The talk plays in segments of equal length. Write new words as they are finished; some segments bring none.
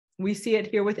We see it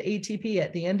here with ATP.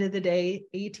 At the end of the day,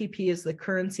 ATP is the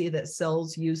currency that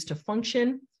cells use to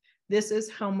function. This is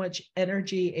how much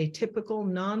energy a typical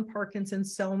non-Parkinson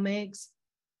cell makes.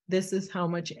 This is how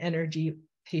much energy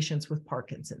patients with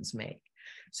Parkinson's make.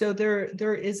 So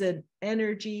there is an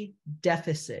energy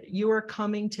deficit. You are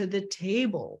coming to the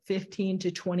table 15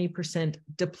 to 20%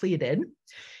 depleted.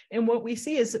 And what we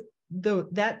see is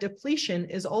that depletion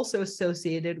is also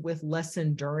associated with less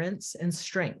endurance and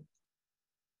strength.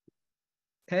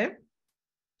 Okay.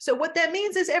 So what that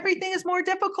means is everything is more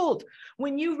difficult.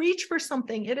 When you reach for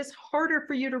something, it is harder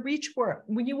for you to reach for it.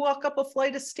 When you walk up a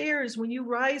flight of stairs, when you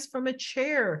rise from a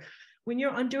chair, when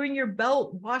you're undoing your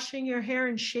belt, washing your hair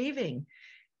and shaving,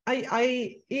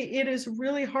 it is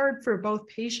really hard for both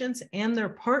patients and their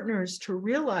partners to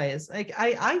realize. Like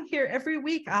I hear every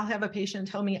week, I'll have a patient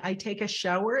tell me, I take a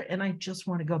shower and I just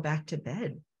want to go back to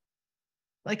bed.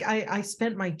 Like I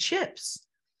spent my chips.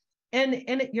 And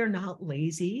you're not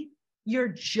lazy. You're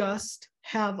just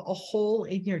have a hole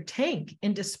in your tank.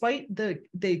 And despite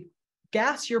the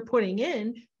gas you're putting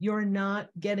in, you're not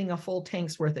getting a full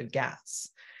tank's worth of gas.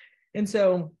 And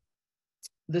so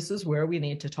this is where we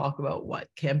need to talk about what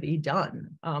can be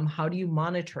done. How do you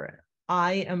monitor it?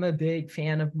 I am a big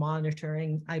fan of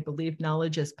monitoring. I believe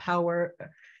knowledge is power.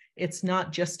 It's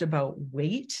not just about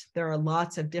weight. There are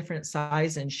lots of different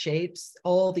size and shapes.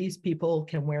 All these people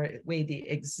can weigh the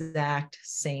exact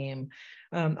same.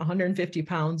 150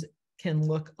 pounds can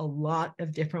look a lot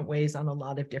of different ways on a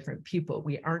lot of different people.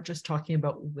 We aren't just talking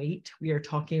about weight. We are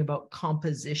talking about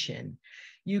composition.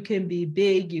 You can be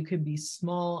big, you can be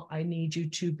small. I need you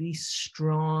to be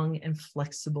strong and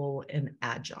flexible and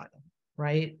agile,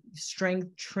 right?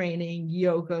 Strength training,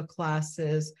 yoga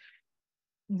classes,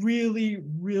 really,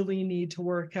 really need to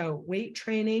work out. Weight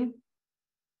training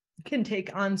can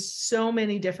take on so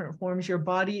many different forms. Your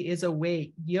body is a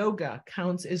weight. Yoga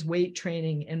counts as weight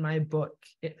training in my book.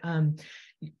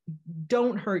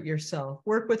 Don't hurt yourself.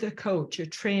 Work with a coach, a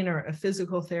trainer, a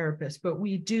physical therapist, but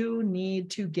we do need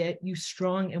to get you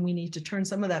strong, and we need to turn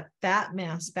some of that fat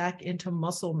mass back into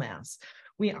muscle mass.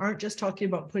 We aren't just talking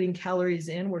about putting calories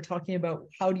in. We're talking about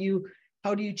how do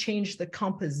you change the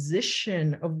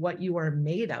composition of what you are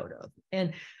made out of?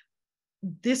 And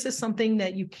this is something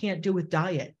that you can't do with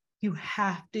diet. You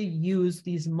have to use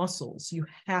these muscles. You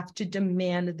have to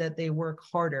demand that they work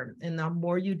harder. And the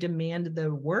more you demand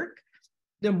the work,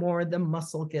 the more the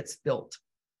muscle gets built.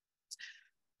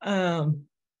 I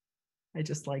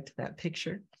just liked that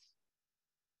picture.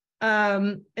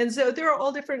 And so there are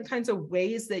all different kinds of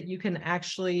ways that you can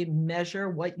actually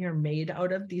measure what you're made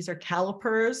out of. These are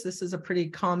calipers. This is a pretty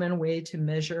common way to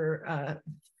measure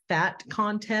fat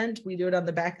content. We do it on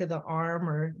the back of the arm,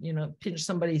 or, pinch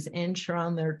somebody's inch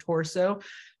around their torso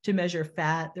to measure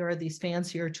fat. There are these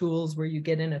fancier tools where you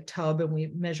get in a tub and we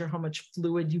measure how much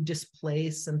fluid you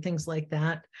displace and things like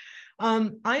that.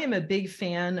 I am a big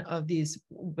fan of these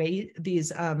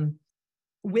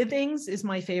Withings is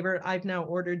my favorite. I've now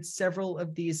ordered several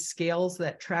of these scales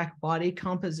that track body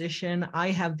composition.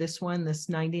 I have this one, this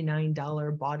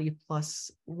 $99 Body Plus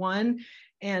one,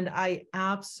 and I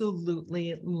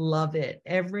absolutely love it.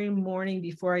 Every morning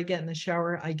before I get in the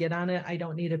shower, I get on it. I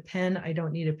don't need a pen. I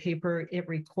don't need a paper. It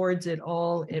records it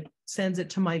all. It sends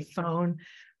it to my phone.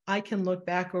 I can look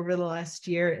back over the last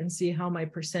year and see how my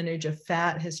percentage of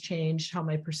fat has changed, how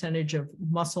my percentage of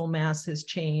muscle mass has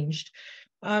changed.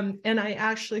 And I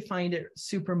actually find it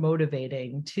super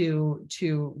motivating to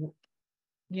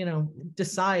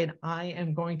decide I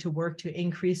am going to work to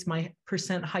increase my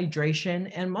percent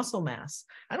hydration and muscle mass.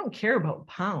 I don't care about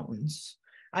pounds.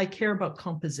 I care about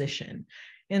composition.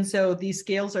 And so these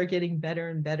scales are getting better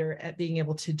and better at being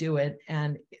able to do it.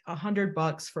 And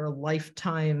 $100 for a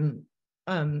lifetime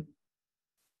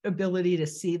ability to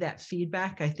see that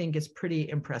feedback, I think is pretty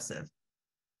impressive.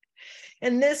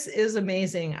 And this is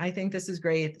amazing. I think this is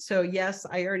great. So yes,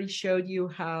 I already showed you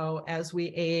how as we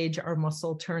age, our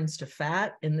muscle turns to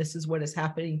fat, and this is what is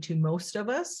happening to most of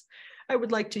us. I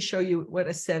would like to show you what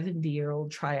a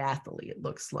 70-year-old triathlete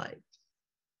looks like,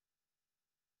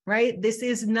 right? This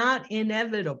is not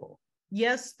inevitable.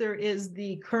 Yes, there is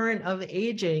the current of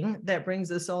aging that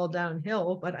brings us all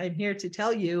downhill, but I'm here to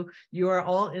tell you, you are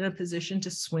all in a position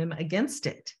to swim against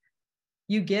it.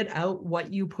 You get out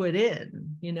what you put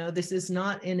in. This is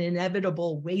not an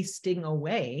inevitable wasting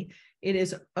away. It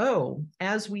is,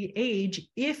 as we age,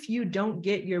 if you don't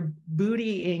get your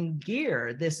booty in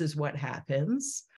gear, this is what happens.